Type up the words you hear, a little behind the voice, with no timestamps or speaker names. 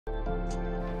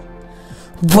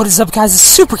What is up, guys? It's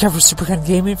Super Kev for Super Kev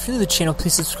Gaming. If you're new to the channel,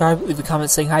 please subscribe, leave a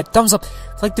comment saying hi, thumbs up,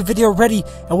 like the video already,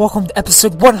 and welcome to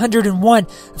episode 101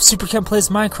 of Super Kev Plays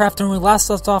Minecraft. And when we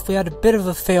last left off, we had a bit of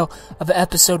a fail of an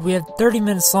episode. We had 30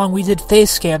 minutes long. We did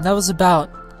face cam. That was about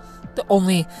the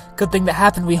only good thing that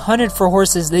happened. We hunted for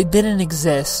horses. They didn't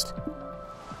exist.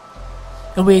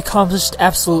 And we accomplished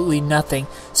absolutely nothing.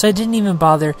 So I didn't even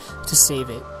bother to save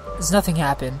it, because nothing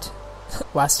happened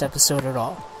last episode at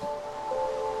all.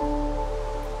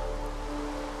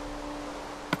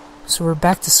 So we're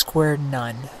back to square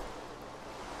none.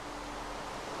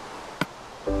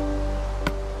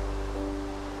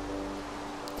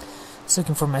 Just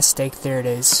looking for my steak. There it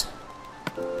is.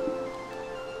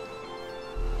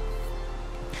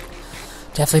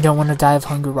 Definitely don't want to die of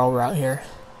hunger while we're out here.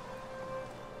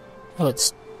 Oh,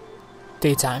 it's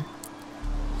daytime.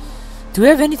 Do we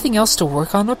have anything else to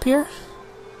work on up here?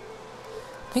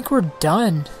 I think we're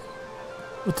done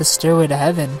with the stairway to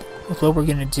heaven, with what we're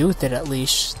gonna do with it at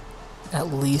least. At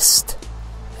least.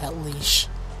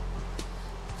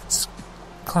 Let's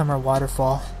climb our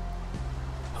waterfall.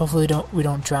 Hopefully we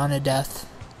don't drown to death.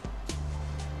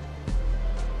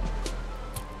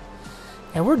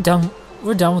 Yeah, we're done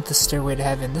with the stairway to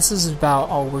heaven. This is about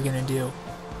all we're gonna do.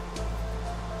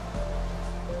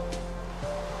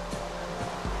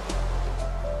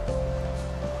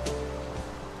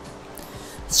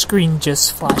 The screen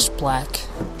just flashed black.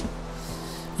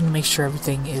 And make sure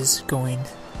everything is going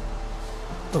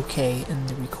okay in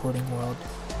the recording world.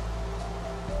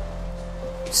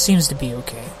 Seems to be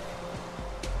okay.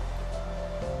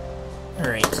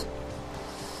 Alright.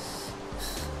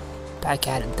 Back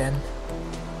at it then.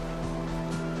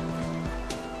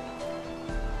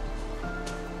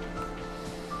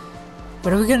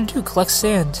 What are we gonna do? Collect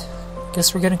sand.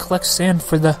 Guess we're gonna collect sand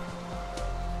for the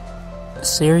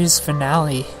series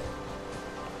finale.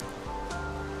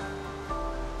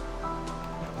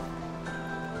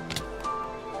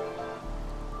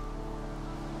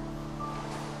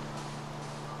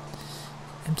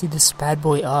 Empty this bad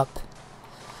boy up.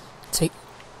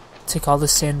 Take all the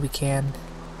sand we can.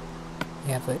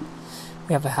 We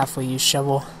have a halfway used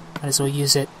shovel. Might as well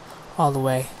use it all the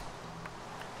way.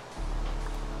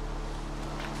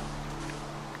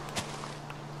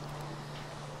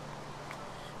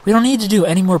 We don't need to do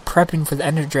any more prepping for the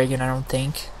Ender Dragon, I don't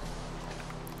think.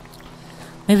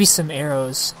 Maybe some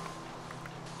arrows.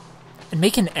 And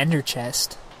make an Ender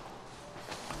chest.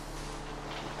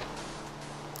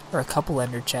 Or a couple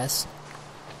Ender chests.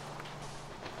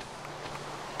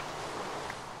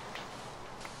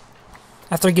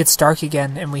 After it gets dark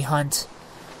again and we hunt,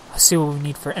 I'll see what we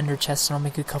need for Ender chests and I'll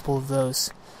make a couple of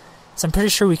those. So I'm pretty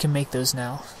sure we can make those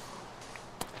now.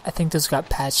 I think those got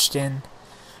patched in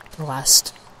the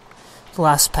last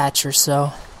patch or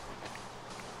so.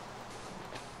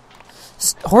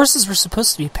 Horses were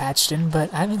supposed to be patched in,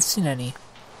 but I haven't seen any.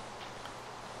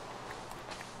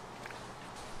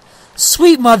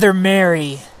 Sweet Mother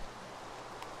Mary!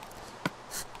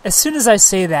 As soon as I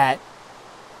say that,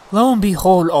 lo and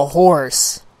behold, a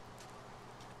horse.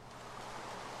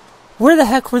 Where the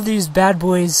heck were these bad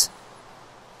boys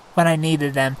when I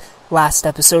needed them last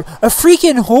episode? A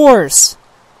freaking horse!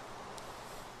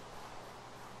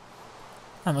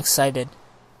 I'm excited.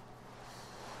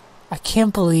 I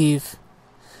can't believe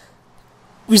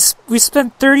we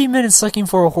spent 30 minutes looking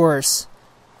for a horse.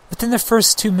 Within the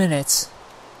first 2 minutes.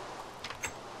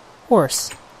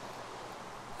 Horse.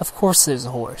 Of course there's a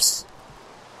horse.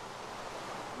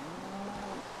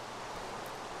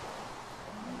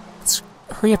 Let's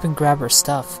hurry up and grab our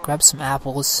stuff. Grab some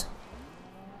apples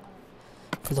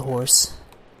for the horse.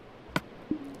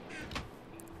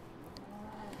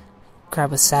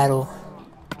 Grab a saddle.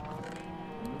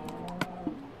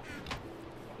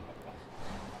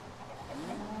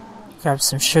 Grab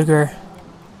some sugar.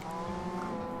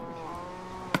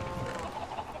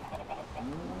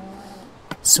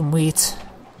 Some wheat.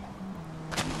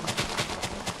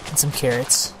 And some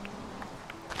carrots.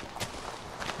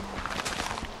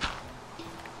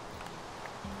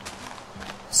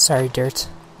 Sorry, Dirt.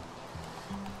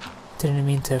 Didn't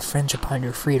mean to infringe upon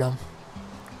your freedom.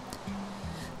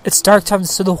 It's dark time,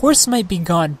 so the horse might be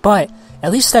gone, but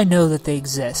at least I know that they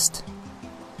exist.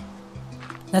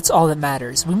 That's all that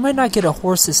matters. We might not get a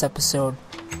horse this episode,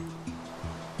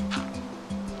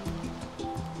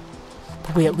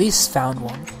 but we at least found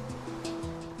one.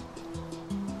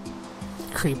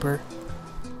 Creeper.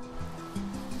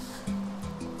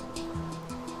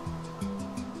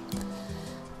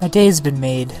 My day has been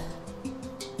made.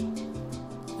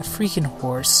 A freaking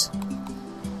horse.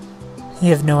 You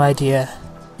have no idea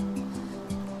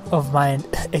of my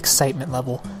excitement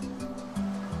level.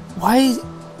 Why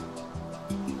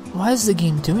Why is the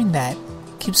game doing that?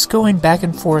 Keeps going back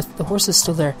and forth. The horse is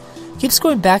still there. Keeps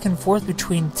going back and forth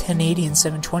between 1080 and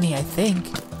 720, I think.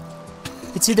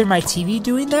 It's either my TV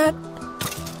doing that.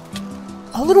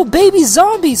 A little baby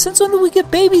zombie! Since when did we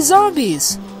get baby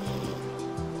zombies?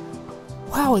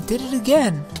 Wow, it did it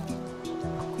again.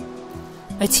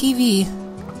 My TV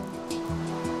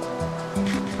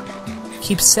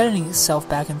keeps setting itself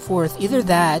back and forth. Either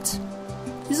that,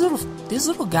 these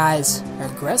little guys are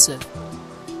aggressive.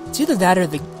 It's either that or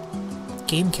the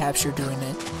game capture doing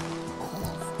it.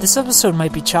 This episode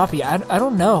might be choppy. I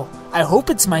don't know. I hope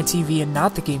it's my TV and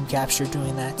not the game capture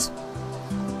doing that.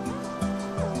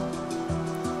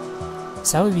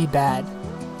 So that would be bad.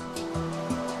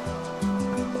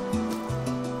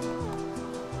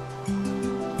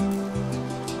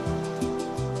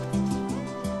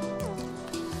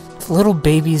 The little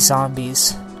baby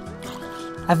zombies.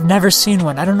 I've never seen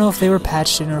one. I don't know if they were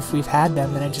patched in or if we've had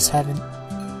them and I just haven't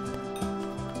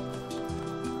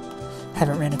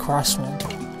ran across one.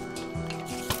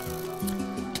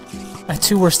 My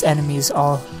two worst enemies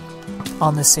all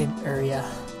on the same area.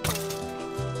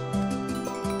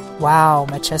 Wow,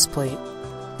 my chest plate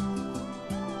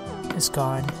is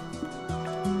gone.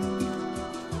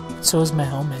 So is my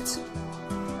helmet.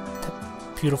 That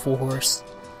beautiful horse.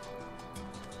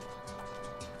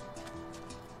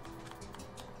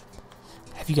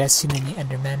 Have you guys seen any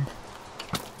Endermen?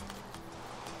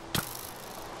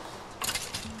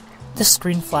 This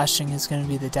screen flashing is going to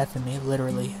be the death of me,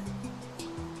 literally.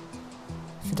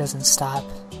 If it doesn't stop.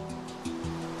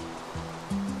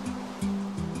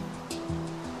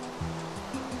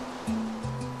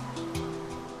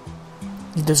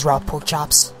 Need those raw pork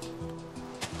chops.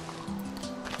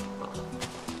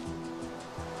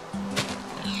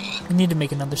 I need to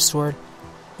make another sword.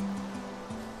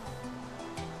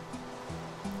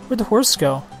 Where'd the horse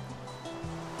go?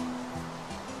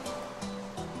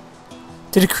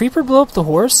 Did a creeper blow up the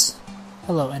horse?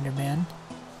 Hello, Enderman.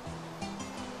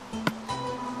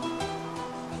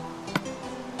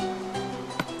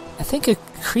 I think a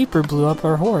creeper blew up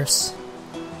our horse.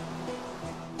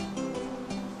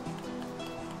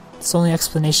 It's the only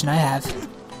explanation I have.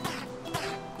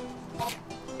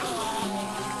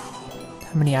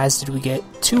 How many eyes did we get?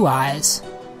 2 eyes.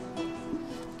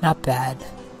 Not bad.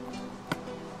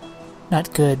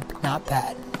 Not good, but not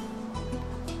bad.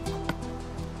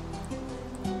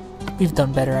 We've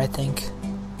done better, I think.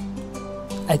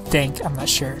 I'm not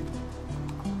sure.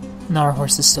 No, our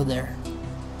horse is still there.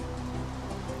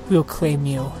 We'll claim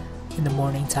you in the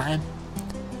morning time.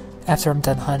 After I'm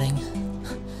done hunting.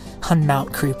 On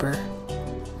Mount Creeper.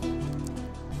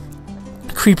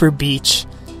 Creeper Beach.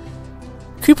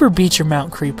 Creeper Beach or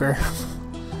Mount Creeper.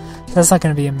 That's not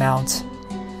going to be a mount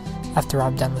after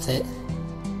I'm done with it.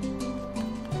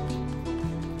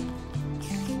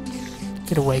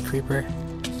 Get away, Creeper.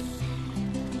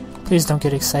 Please don't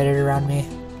get excited around me.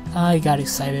 I got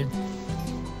excited.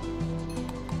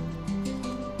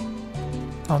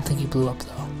 I don't think he blew up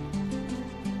though.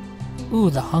 Ooh,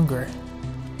 the hunger.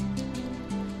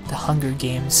 The Hunger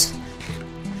Games.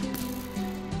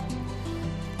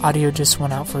 Audio just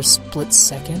went out for a split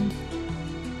second.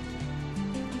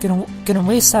 Gonna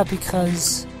waste that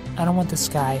because I don't want this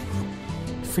guy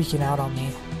freaking out on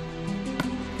me.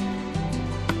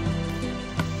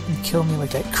 And kill me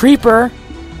like that. Creeper!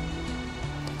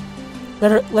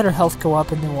 Let her health go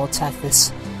up and then we'll attack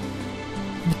this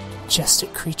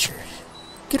majestic creature.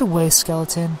 Get away,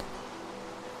 skeleton.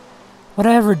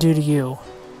 What'd I ever do to you?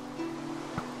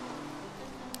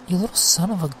 You little son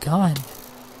of a gun.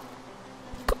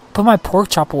 Put my pork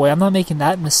chop away. I'm not making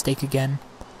that mistake again.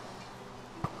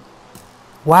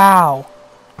 Wow.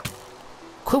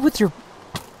 Quit with your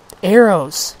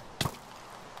arrows.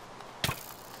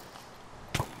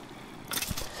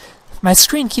 My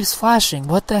screen keeps flashing.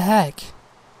 What the heck?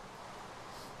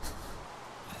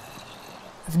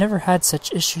 I've never had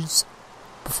such issues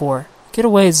before. Get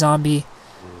away, zombie.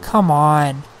 Come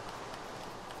on.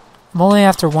 I'm only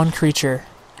after one creature.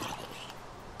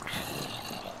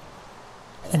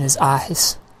 And his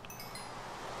eyes.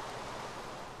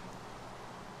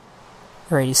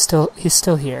 Alright, he's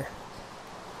still here.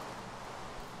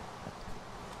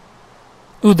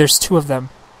 Ooh, there's 2 of them.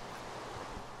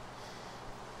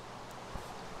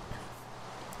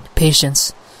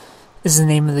 Patience is the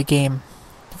name of the game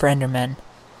for Endermen.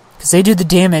 Because they do the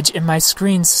damage and my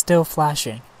screen's still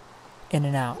flashing in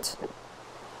and out.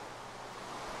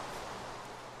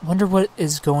 Wonder what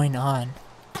is going on.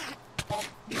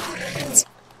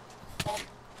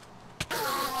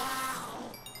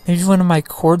 Maybe one of my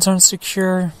cords aren't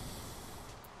secure.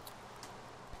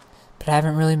 But I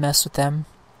haven't really messed with them.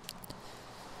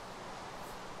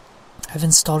 I've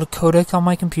installed a codec on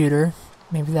my computer.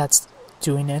 Maybe that's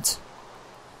doing it.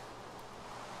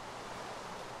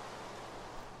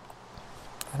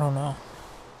 I don't know.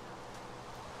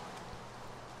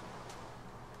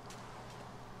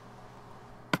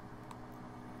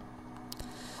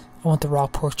 I want the raw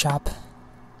pork chop.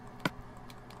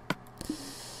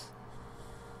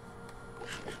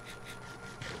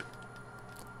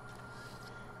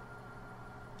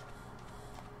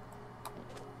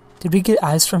 Did we get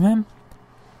eyes from him?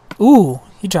 Ooh,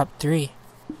 he dropped 3.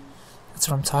 That's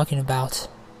what I'm talking about.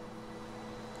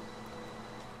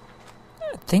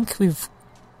 I think we've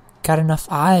got enough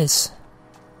eyes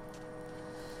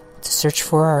to search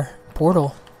for our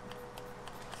portal.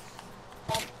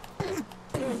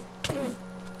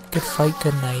 Good fight,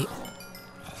 good night.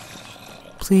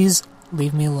 Please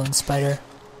leave me alone, Spider.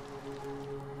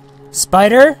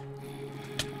 Spider?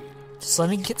 Just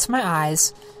let me get to my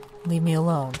eyes. Leave me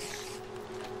alone.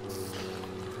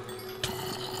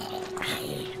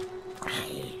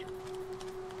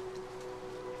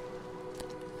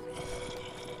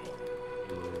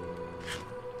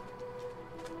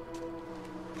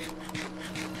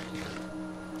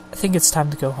 I think it's time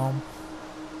to go home.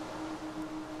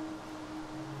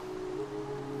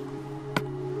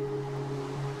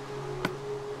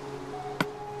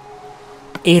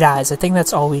 Eight eyes. I think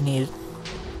that's all we need.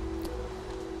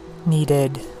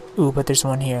 Needed. Ooh, but there's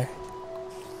one here.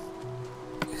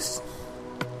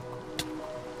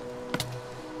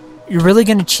 You're really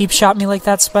gonna cheap shot me like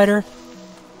that, Spider?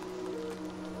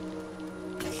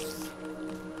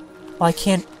 Well, I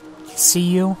can't see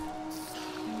you.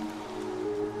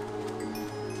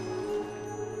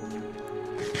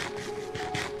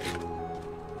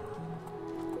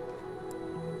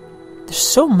 There's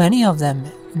so many of them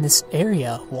in this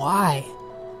area. Why?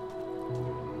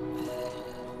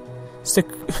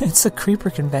 It's a creeper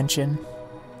convention.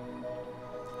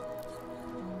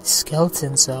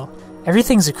 Skeletons, though.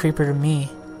 Everything's a creeper to me.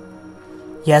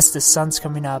 Yes, the sun's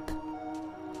coming up.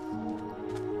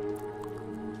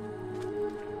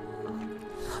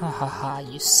 Ha ha ha,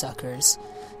 you suckers.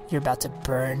 You're about to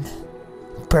burn.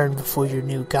 Burn before your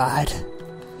new god.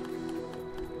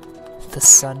 The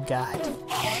sun god.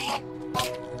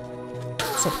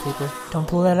 What's up, creeper? Don't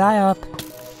pull that eye up.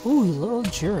 Ooh, you little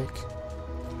jerk.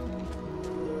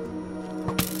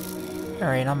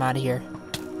 Alright, I'm out of here.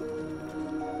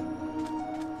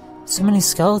 So many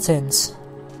skeletons.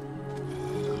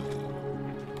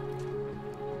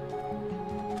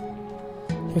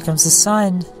 Here comes the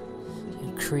sun.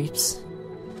 You creeps.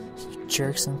 You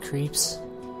jerks and creeps.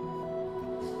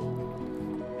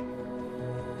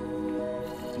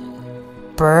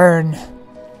 Burn.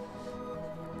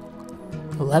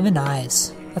 11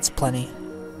 eyes. That's plenty.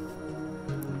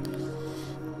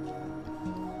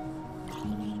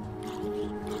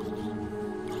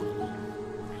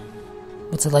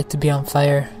 What's it like to be on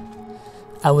fire?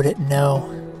 I wouldn't know.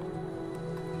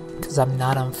 Because I'm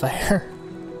not on fire.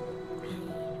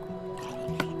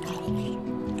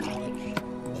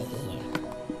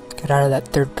 Get out of that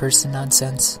third person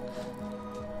nonsense.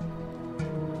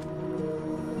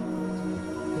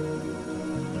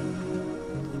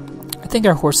 I think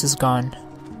our horse is gone.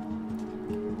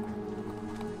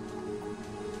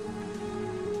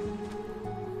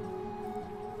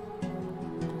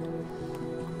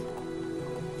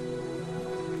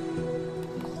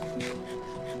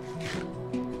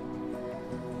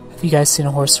 Have you guys seen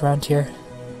a horse around here?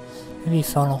 Maybe he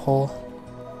fell in a hole.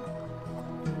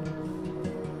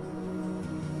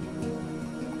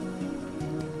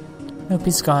 Nope,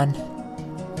 he's gone.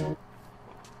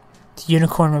 The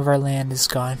unicorn of our land is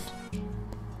gone.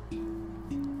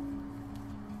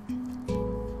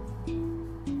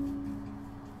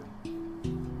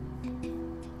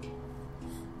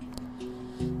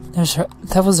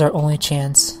 That was our only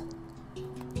chance.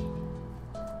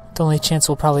 The only chance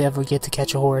we'll probably ever get to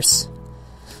catch a horse.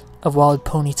 A wild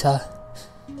ponyta.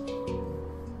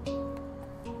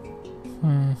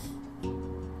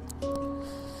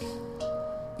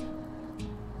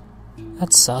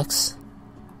 That sucks.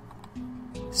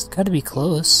 It's gotta be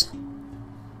close.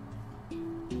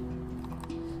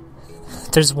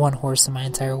 There's one horse in my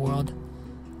entire world.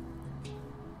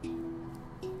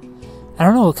 I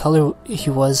don't know what color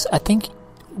he was. I think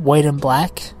white and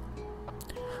black.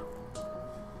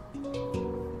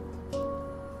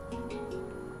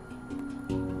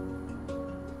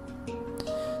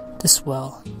 This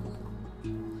well.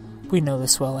 We know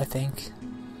this well, I think.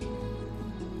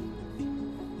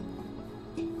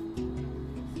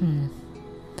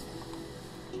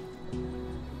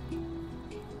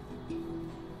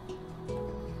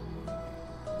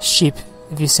 Sheep.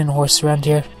 Have you seen a horse around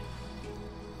here?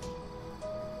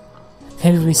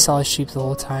 Maybe we saw a sheep the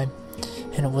whole time,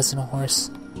 and it wasn't a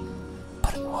horse.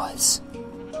 But it was.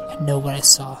 I know what I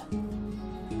saw.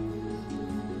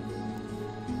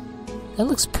 That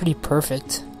looks pretty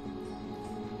perfect.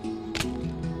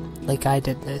 Like I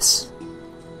did this.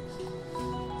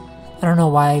 I don't know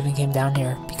why I even came down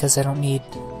here, because I don't need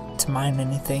to mine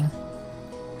anything.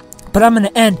 But I'm going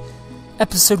to end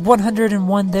episode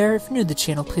 101 there. If you're new to the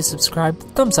channel, please subscribe.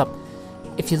 Thumbs up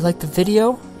if you liked the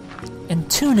video. And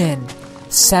tune in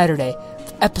Saturday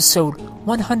for episode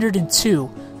 102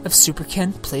 of Super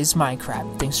Ken Plays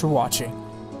Minecraft. Thanks for watching.